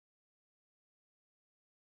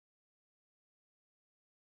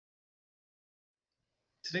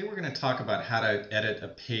Today we're going to talk about how to edit a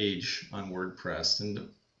page on WordPress. And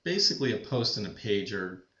basically a post and a page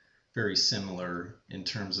are very similar in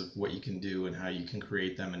terms of what you can do and how you can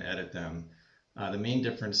create them and edit them. The main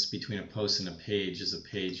difference between a post and a page is a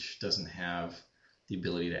page doesn't have the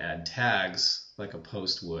ability to add tags like a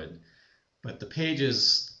post would. But the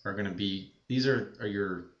pages are going to be, these are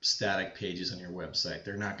your static pages on your website.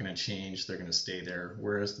 They're not going to change, they're going to stay there.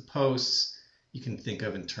 Whereas the posts you can think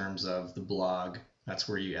of in terms of the blog. That's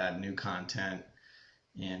where you add new content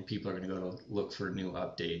and people are going to go to look for new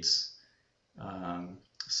updates.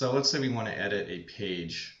 So let's say we want to edit a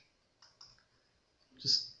page.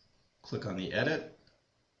 Just click on the edit.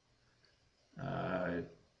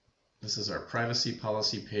 This is our privacy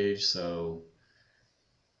policy page. So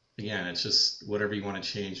again, it's just whatever you want to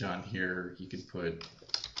change on here. You could put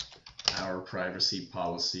our privacy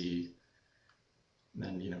policy. And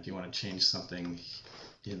then, if you want to change something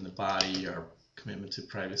in the body, our commitment to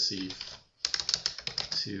privacy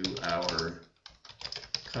to our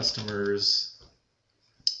customers,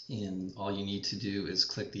 and all you need to do is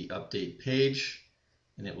click the update page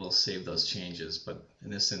and it will save those changes. But in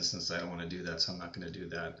this instance I don't want to do that, so I'm not going to do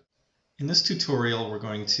that. In this tutorial we're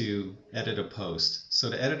going to edit a post. So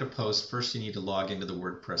to edit a post, first you need to log into the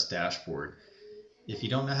WordPress dashboard. If you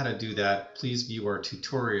don't know how to do that, please view our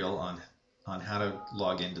tutorial on how to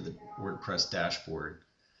log into the WordPress dashboard.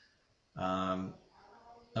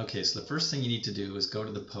 Okay, so the first thing you need to do is go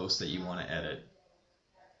to the post that you want to edit.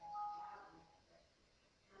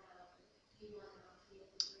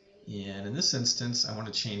 And in this instance, I want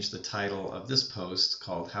to change the title of this post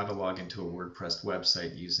called How to Log into a WordPress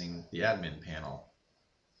Website Using the Admin Panel.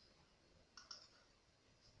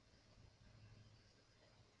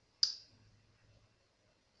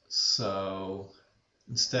 So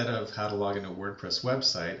instead of How to Log into a WordPress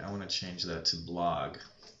Website, I want to change that to Blog.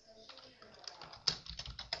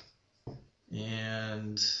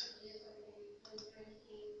 And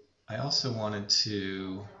I also wanted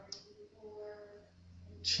to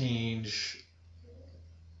change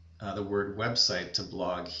the word website to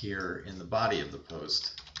blog here in the body of the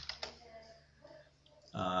post.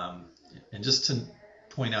 And just to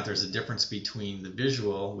point out, there's a difference between the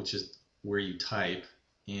visual, which is where you type,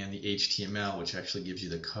 and the HTML, which actually gives you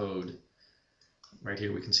the code. Right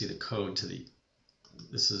here we can see the code to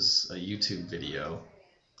this is a YouTube video.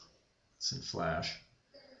 It's in Flash.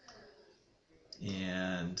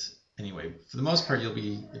 And anyway, for the most part,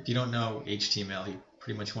 if you don't know HTML, you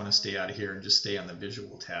pretty much want to stay out of here and just stay on the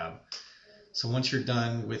visual tab. So once you're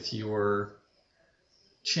done with your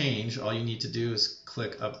change, all you need to do is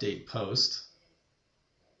click Update Post.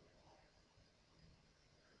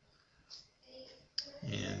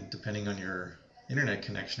 And depending on your internet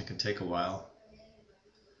connection, it can take a while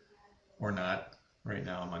or not. Right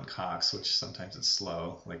now I'm on Cox, which sometimes it's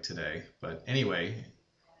slow, like today. But anyway,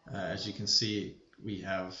 as you can see, we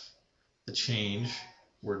have the change,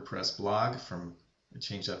 WordPress blog,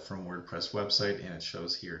 change that from WordPress website, and it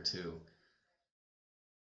shows here too.